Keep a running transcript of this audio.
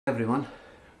Everyone,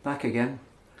 back again.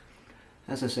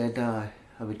 As I said, I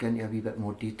would go into a wee bit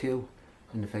more detail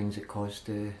in the things that caused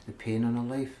the pain in our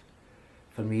life.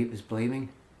 For me, it was blaming.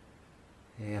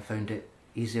 I found it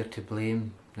easier to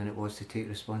blame than it was to take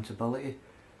responsibility.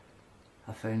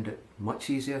 I found it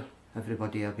much easier.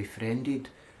 Everybody I befriended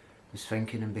was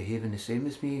thinking and behaving the same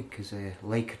as me, because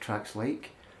like attracts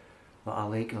like. What I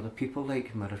like other people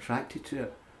like, and we're attracted to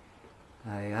it.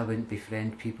 I wouldn't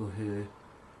befriend people who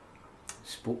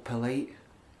spoke polite,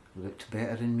 looked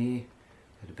better than me,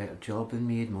 had a better job than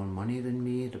me, had more money than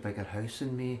me, had a bigger house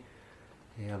than me.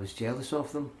 I was jealous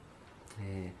of them.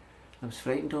 I was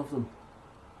frightened of them.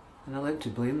 And I learnt to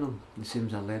blame them, the same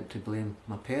as I learnt to blame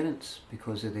my parents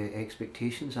because of the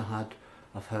expectations I had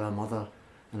of how a mother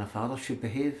and a father should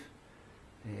behave.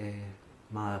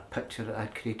 My picture that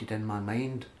I'd created in my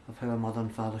mind of how a mother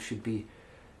and father should be,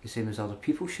 the same as other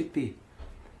people should be.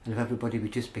 And if everybody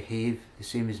would just behave the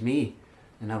same as me,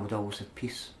 then I would always have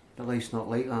peace. But life's not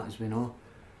like that, as we know.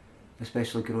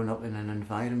 Especially growing up in an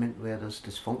environment where there's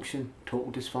dysfunction,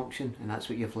 total dysfunction, and that's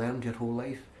what you've learned your whole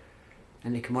life.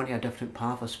 And you come onto a different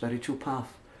path, a spiritual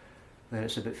path, where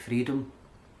it's about freedom,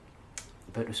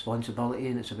 about responsibility,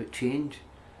 and it's about change.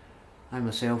 I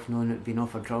myself, knowing that being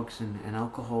offered drugs and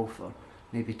alcohol for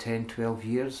maybe 10, 12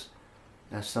 years,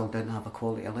 I still didn't have a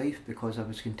quality of life because I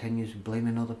was continuously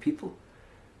blaming other people.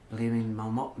 Blaming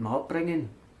my upbringing,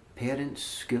 parents,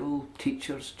 school,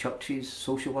 teachers, churches,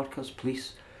 social workers,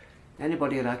 police,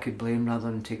 anybody that I could blame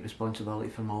rather than take responsibility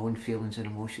for my own feelings and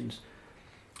emotions.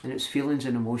 And it's feelings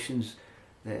and emotions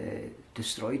that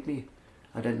destroyed me.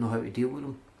 I didn't know how to deal with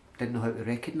them, didn't know how to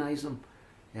recognise them.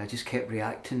 I just kept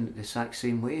reacting the exact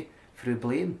same way through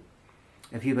blame.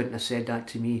 If you wouldn't have said that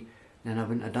to me, then I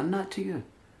wouldn't have done that to you.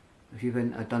 If you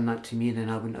wouldn't have done that to me, then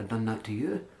I wouldn't have done that to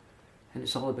you. And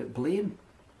it's all about blame.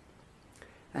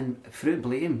 And through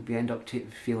blame, we end up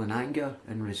feeling anger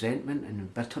and resentment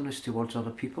and bitterness towards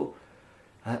other people.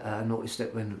 I noticed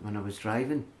it when I was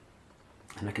driving,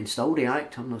 and I can still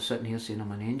react. I'm not sitting here saying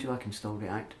I'm an angel, I can still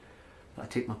react. But I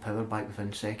take my power back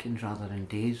within seconds rather than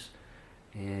days.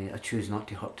 I choose not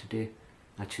to hurt today.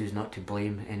 I choose not to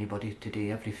blame anybody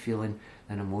today. Every feeling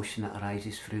and emotion that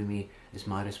arises through me is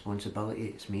my responsibility.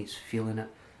 It's me, it's feeling it,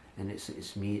 and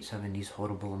it's me, it's having these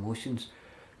horrible emotions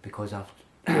because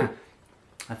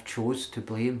I've chose to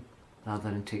blame rather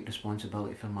than take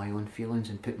responsibility for my own feelings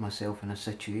and put myself in a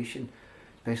situation,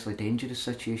 especially dangerous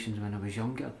situations when I was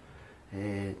younger.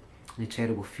 The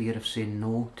terrible fear of saying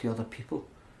no to other people.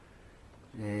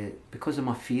 Because of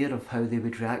my fear of how they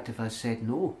would react if I said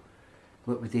no.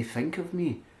 What would they think of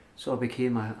me? So I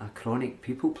became a chronic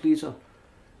people pleaser,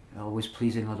 always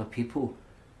pleasing other people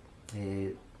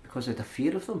because I had a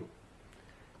fear of them.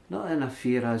 Not in a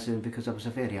fear as in because I was a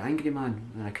very angry man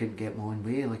and I couldn't get my own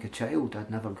way like a child. I'd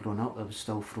never grown up, I was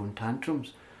still throwing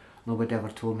tantrums. Nobody ever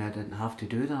told me I didn't have to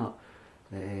do that.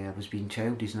 I was being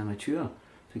childish and immature,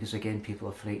 because again people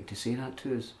are frightened to say that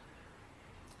to us.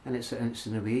 And it's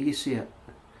in the way you say it.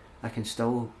 I can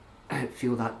still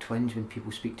feel that twinge when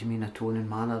people speak to me in a tone and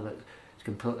manner that is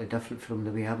completely different from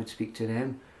the way I would speak to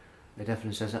them. The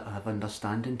difference is that I have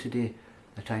understanding today.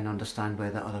 I try and understand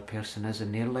where that other person is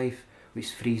in their life,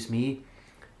 which frees me.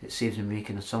 It saves me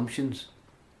making assumptions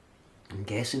and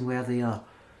guessing where they are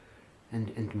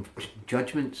and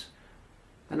judgments.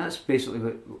 And that's basically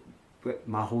what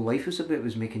my whole life was about,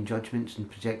 was making judgments and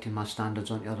projecting my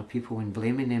standards onto other people and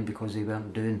blaming them because they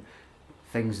weren't doing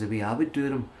things the way I would do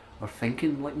them or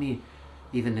thinking like me.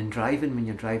 Even in driving, when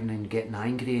you're driving and getting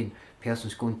angry and a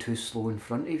person's going too slow in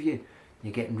front of you,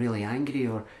 you're getting really angry,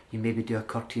 or you maybe do a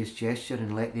courteous gesture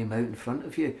and let them out in front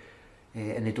of you,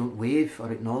 and they don't wave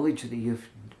or acknowledge that you've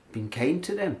been kind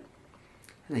to them.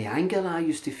 And the anger that I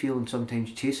used to feel, and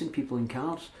sometimes chasing people in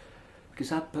cars,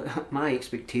 because my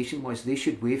expectation was they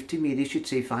should wave to me, they should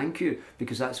say thank you,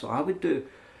 because that's what I would do.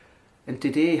 And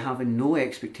today, having no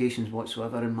expectations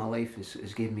whatsoever in my life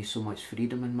has given me so much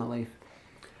freedom in my life.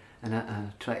 And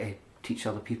I try to teach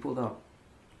other people that.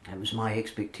 It was my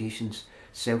expectations,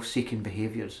 self-seeking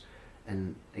behaviours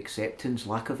and acceptance,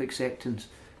 lack of acceptance,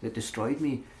 that destroyed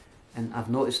me. And I've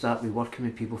noticed that with working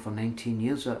with people for 19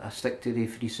 years, I stick to the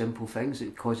three simple things.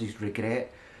 It causes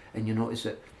regret, and you notice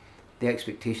that the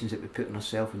expectations that we put on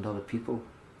ourselves and other people,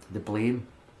 the blame,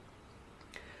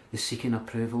 the seeking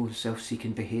approval,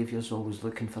 self-seeking behaviours, always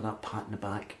looking for that pat in the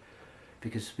back,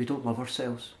 because we don't love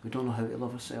ourselves, we don't know how to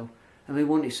love ourselves, and we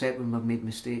won't accept when we've made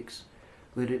mistakes.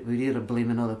 We're either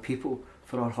blaming other people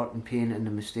for our hurt and pain and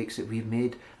the mistakes that we've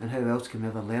made, and how else can we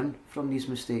ever learn from these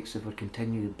mistakes if we're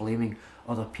continually blaming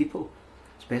other people,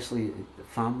 especially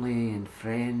family and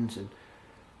friends and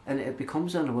And it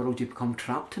becomes in a world, you become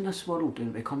trapped in this world, and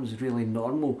it becomes really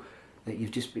normal that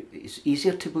it's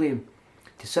easier to blame.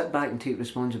 To sit back and take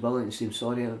responsibility and say, I'm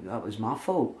sorry, that was my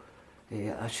fault.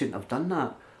 I shouldn't have done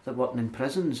that. Like working in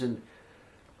prisons and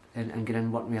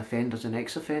getting working with offenders and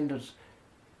ex-offenders.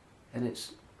 And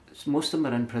it's most of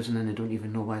them are in prison and they don't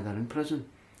even know why they're in prison.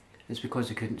 It's because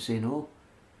they couldn't say no.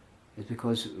 It's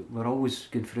because we're always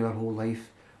going through our whole life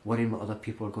worrying what other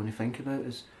people are going to think about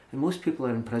us. And most people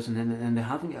are in prison and they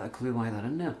haven't got a clue why they're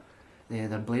in there.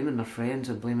 They're blaming their friends,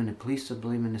 they're blaming the police, they're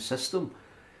blaming the system.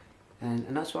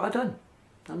 And that's what I've done.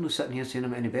 I'm not sitting here saying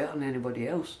I'm any better than anybody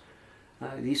else.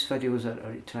 These videos are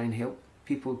to try and help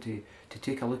people to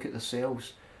take a look at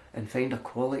themselves and find a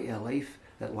quality of life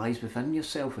that lies within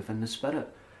yourself, within the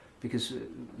spirit. Because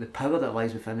the power that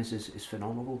lies within us is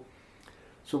phenomenal.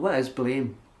 So what is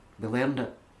blame? We learned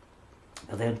it.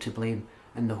 We learned to blame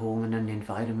in the home and in the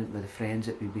environment with the friends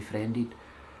that we befriended.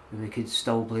 When we could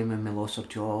still blame when we lost our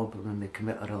job, when we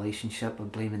commit a relationship, we're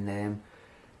blaming them.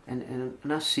 And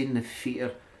I've seen the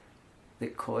fear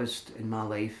that caused in my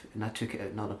life, and I took it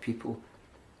out on other people,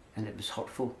 and it was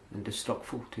hurtful and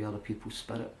destructive to other people's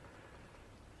spirit.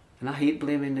 And I hate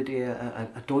blaming today. I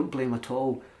don't blame at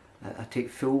all. I take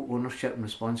full ownership and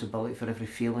responsibility for every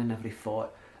feeling, every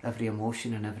thought, every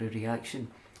emotion and every reaction.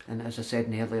 And as I said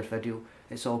in the earlier video,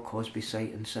 it's all caused by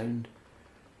sight and sound.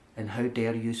 And how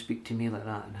dare you speak to me like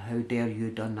that, and how dare you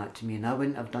done that to me, and I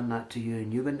wouldn't have done that to you,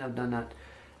 and you wouldn't have done that.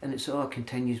 And it's all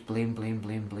continuous blame, blame,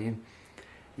 blame, blame.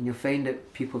 And you'll find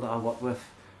that people that I work with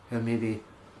who are maybe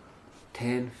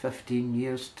 10, 15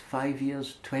 years, 5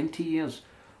 years, 20 years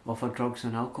off of drugs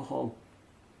and alcohol,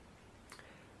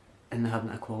 and they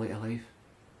haven't a quality of life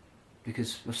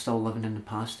because we're still living in the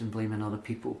past and blaming other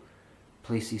people,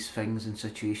 places, things and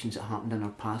situations that happened in our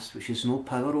past, which has no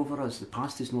power over us. The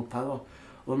past has no power.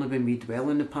 Only when we dwell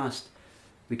in the past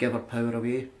we give our power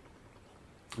away,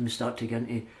 and we start to get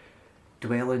into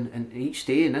dwelling, and each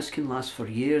day, and this can last for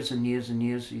years and years and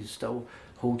years, you're still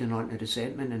holding on to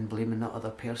resentment and blaming that other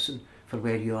person for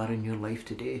where you are in your life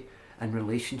today. And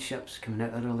relationships, coming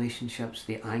out of relationships,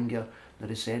 the anger, the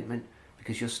resentment,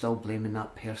 because you're still blaming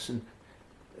that person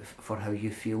for how you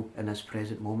feel in this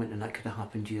present moment, and that could have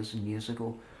happened years and years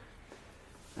ago.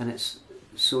 And it's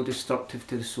so destructive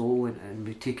to the soul, and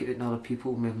we take it out on other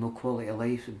people, and we have no quality of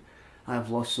life. And I have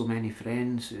lost so many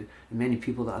friends, and many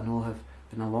people that I know have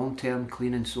been a long term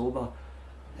clean and sober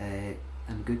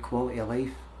and good quality of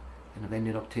life, and have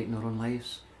ended up taking their own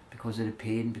lives because of the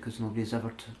pain, because nobody's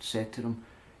ever said to them,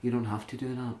 you don't have to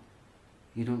do that.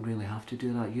 You don't really have to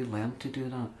do that. You learn to do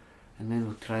that. And then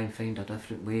we'll try and find a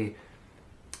different way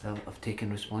of taking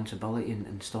responsibility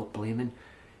and stop blaming.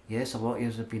 Yes, a lot of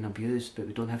us have been abused, but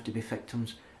we don't have to be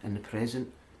victims in the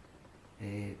present.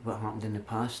 What happened in the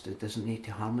past, it doesn't need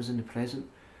to harm us in the present.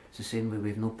 It's the same way we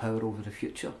have no power over the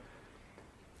future.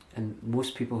 And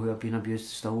most people who have been abused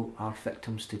still are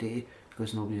victims today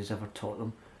because nobody has ever taught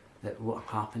them that what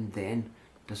happened then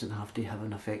doesn't have to have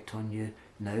an effect on you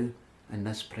now, in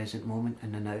this present moment,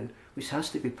 in the now, which has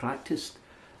to be practiced.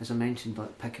 As I mentioned,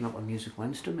 like picking up a musical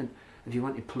instrument, if you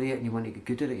want to play it and you want to get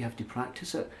good at it, you have to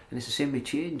practice it. And it's the same with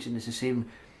change, and it's the same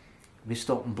with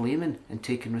stopping blaming and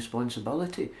taking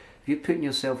responsibility. If you're putting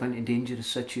yourself into dangerous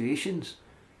situations,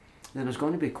 then there's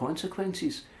going to be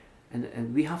consequences.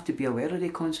 And we have to be aware of the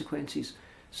consequences.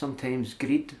 Sometimes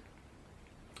greed,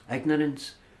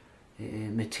 ignorance,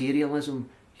 materialism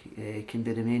can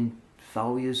be the main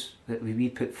values that we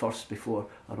put first before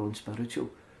our own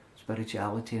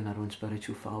spirituality and our own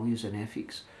spiritual values and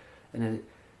ethics. And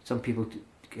some people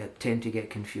tend to get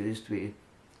confused with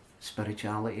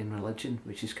spirituality and religion,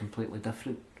 which is completely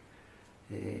different.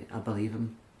 I believe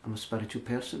I'm a spiritual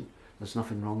person. There's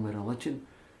nothing wrong with religion,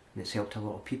 and it's helped a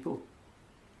lot of people.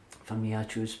 For me, I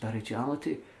chose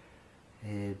spirituality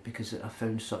because I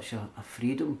found such a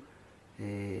freedom.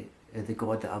 The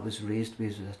God that I was raised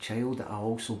with as a child that I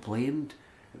also blamed.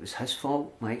 It was his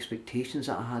fault, my expectations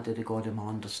that I had of the God, and my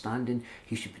understanding.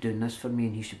 He should be doing this for me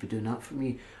and he should be doing that for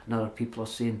me. And other people are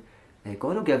saying,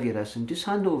 God will give you this, and just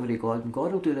hand over to God, and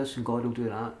God will do this and God will do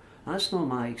that. That's not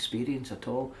my experience at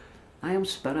all. I am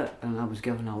spirit, and I was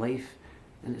given a life,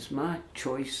 and it's my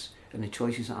choice, and the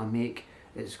choices that I make,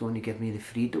 it's going to give me the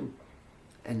freedom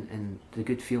and the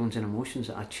good feelings and emotions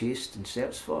that I chased and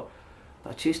searched for. But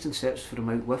I chased and searched for them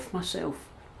out with myself,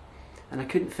 and I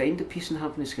couldn't find the peace and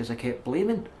happiness because I kept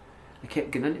blaming. I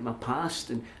kept going into my past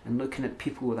and looking at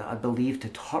people that I believed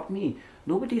had hurt me.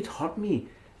 Nobody had hurt me.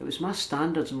 It was my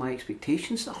standards and my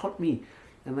expectations that hurt me.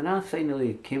 And when I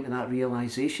finally came to that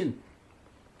realisation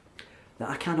that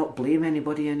I cannot blame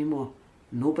anybody anymore,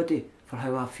 nobody, for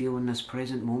how I feel in this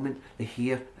present moment, the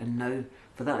here and now,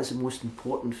 For that is the most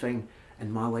important thing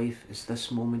in my life, is this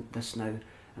moment, this now.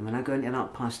 And when I go into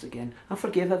that past again, I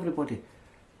forgive everybody.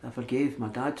 I forgave my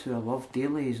dad, who I love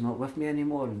dearly. He's not with me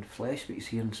anymore in flesh, but he's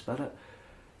here in spirit.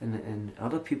 And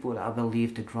other people that I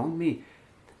believed had wronged me.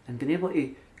 And being able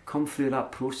to come through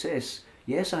that process,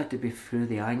 yes, I had to be through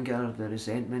the anger, the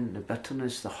resentment, the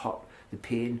bitterness, the hurt, the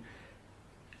pain,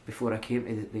 before I came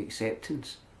to the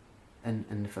acceptance and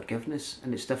the forgiveness.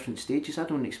 And it's different stages. I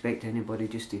don't expect anybody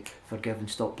just to forgive and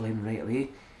stop blaming right away,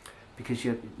 because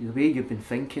the way you've been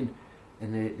thinking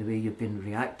and the way you've been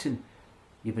reacting,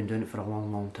 you've been doing it for a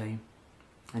long, long time.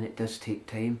 And it does take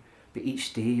time. But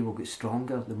each day you will get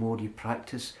stronger the more you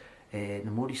practice, the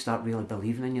more you start really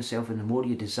believing in yourself, and the more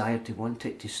you desire to want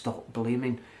it, to stop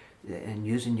blaming and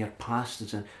using your past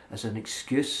as an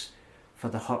excuse for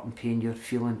the hurt and pain you're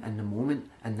feeling in the moment,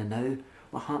 in the now.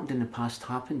 What happened in the past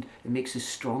happened. It makes us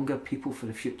stronger people for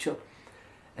the future.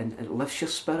 And it lifts your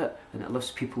spirit, and it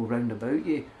lifts people round about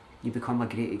you. You become a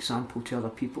great example to other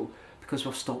people, because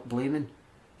we've stopped blaming.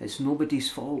 It's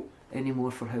nobody's fault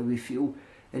anymore for how we feel.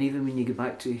 And even when you go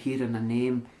back to hearing a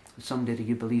name, somebody that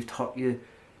you believed hurt you,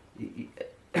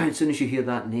 as soon as you hear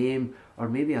that name, or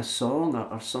maybe a song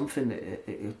or something,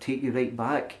 it'll take you right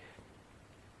back.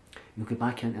 You'll go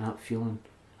back into that feeling,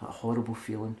 that horrible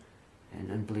feeling,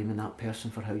 and blaming that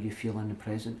person for how you feel in the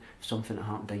present. Something that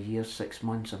happened a year, 6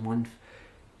 months, a month,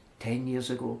 10 years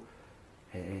ago.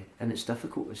 And it's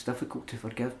difficult to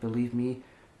forgive, believe me.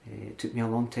 It took me a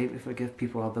long time to forgive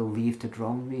people I believed had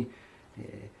wronged me.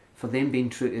 For them being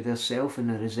true to their self, and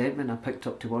the resentment I picked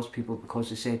up towards people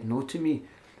because they said no to me,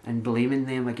 and blaming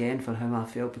them again for how I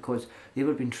felt, because they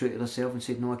were being true to themselves and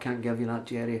said, no, I can't give you that,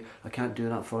 Gerry, I can't do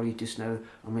that for you just now,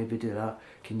 I'll maybe do that,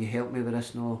 can you help me with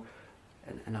this? No.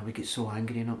 And I would get so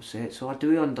angry and upset. So I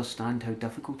do understand how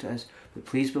difficult it is, but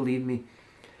please believe me,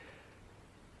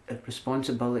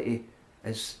 responsibility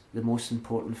is the most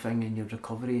important thing in your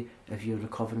recovery. If you're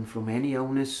recovering from any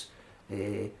illness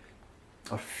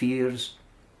or fears,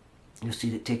 you'll see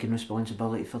that taking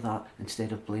responsibility for that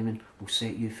instead of blaming will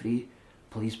set you free.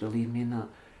 Please believe me in that.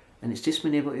 And it's just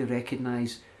being able to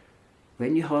recognise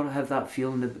when you have that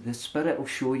feeling, the spirit will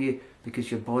show you,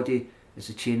 because your body is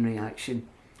a chain reaction.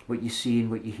 What you see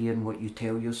and what you hear and what you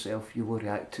tell yourself, you will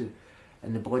react to.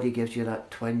 And the body gives you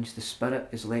that twinge. The spirit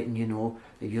is letting you know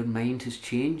that your mind has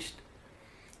changed.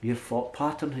 Your thought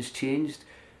pattern has changed.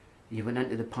 You went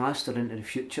into the past or into the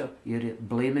future. You're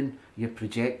blaming, you're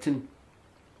projecting.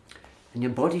 And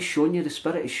your body's showing you, the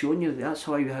spirit is showing you, that's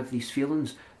how you have these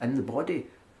feelings in the body.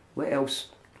 What else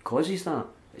causes that?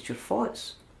 It's your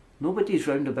thoughts. Nobody's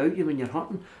round about you when you're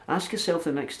hurting. Ask yourself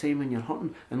the next time when you're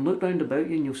hurting, and look round about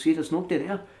you and you'll see there's nobody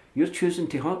there. You're choosing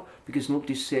to hurt because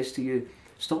nobody says to you,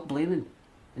 stop blaming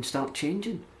and start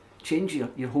changing. Change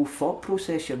your whole thought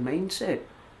process, your mindset,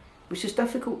 which is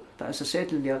difficult. But as I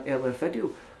said in the earlier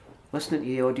video, listening to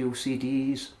the audio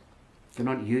CDs, going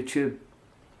on to YouTube,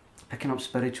 picking up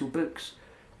spiritual books,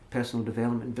 personal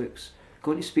development books,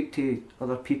 going to speak to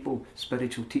other people,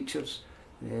 spiritual teachers.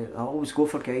 I always go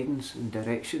for guidance and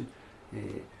direction.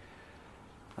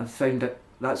 I've found that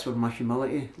that's where my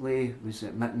humility lay, was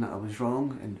admitting that I was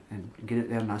wrong and getting out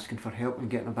there and asking for help and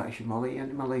getting a bit of humility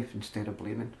into my life instead of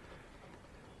blaming.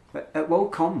 But it will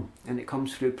come, and it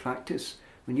comes through practice.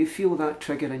 When you feel that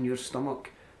trigger in your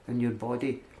stomach, in your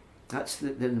body, that's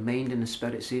the mind and the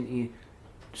spirit saying to you,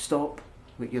 stop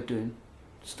what you're doing,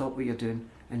 stop what you're doing,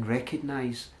 and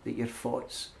recognise that your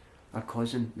thoughts are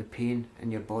causing the pain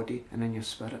in your body and in your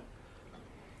spirit.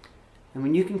 And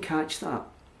when you can catch that,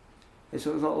 it's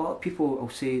a lot of people will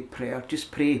say prayer,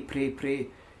 just pray, pray, pray.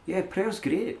 Yeah, prayer's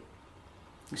great.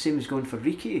 The same as going for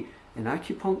Reiki and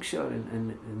acupuncture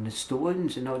and the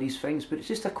stones and all these things, but it's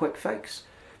just a quick fix,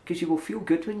 because you will feel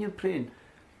good when you're praying.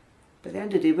 But at the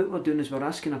end of the day, what we're doing is we're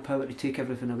asking a power to take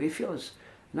everything away from us.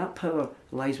 And that power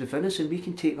lies within us, and we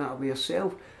can take that away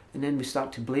ourselves, and then we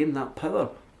start to blame that power,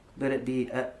 whether it be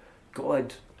it,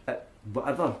 God, it,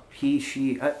 whatever, he,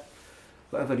 she, it,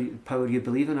 whatever power you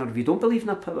believe in, or if you don't believe in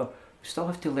that power, we still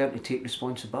have to learn to take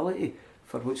responsibility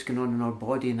for what's going on in our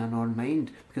body and in our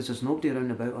mind, because there's nobody around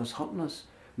about us hurting us.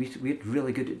 We're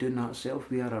really good at doing that ourselves.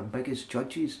 We are our biggest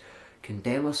judges,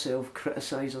 condemn ourselves,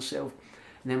 criticise ourselves,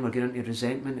 and then we're getting into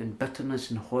resentment and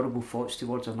bitterness and horrible thoughts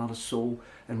towards another soul,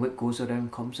 and what goes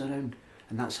around comes around.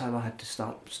 And that's how I had to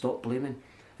stop blaming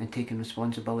and taking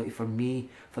responsibility for me,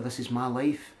 for this is my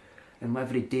life, and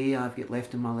every day I've got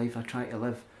left in my life I try to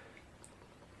live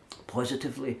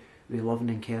positively, with loving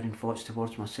and caring thoughts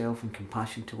towards myself and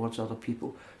compassion towards other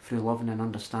people. Through loving and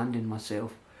understanding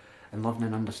myself and loving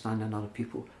and understanding other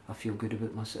people, I feel good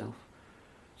about myself.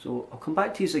 So I'll come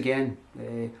back to you again.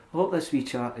 I hope this wee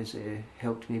chat has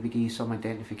helped maybe give you some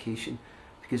identification,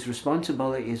 because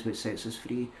responsibility is what sets us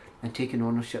free, and taking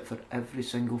ownership for every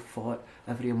single thought,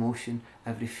 every emotion,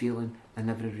 every feeling and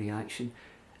every reaction.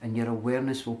 And your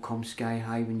awareness will come sky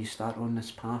high when you start on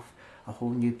this path, a whole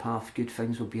new path. Good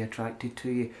things will be attracted to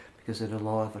you because of the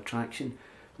law of attraction.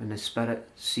 When the spirit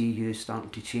see you starting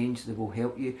to change, they will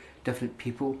help you. Different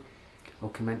people will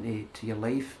come into your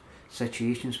life.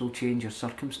 Situations will change, your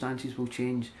circumstances will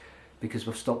change, because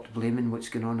we've stopped blaming what's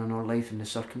going on in our life and the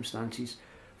circumstances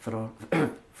for our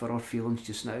for our feelings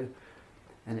just now.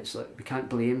 And it's like we can't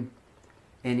blame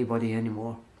anybody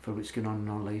anymore for what's going on in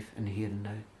our life in the here and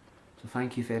now. So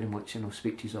thank you very much, and I'll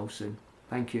speak to you all soon.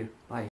 Thank you. Bye.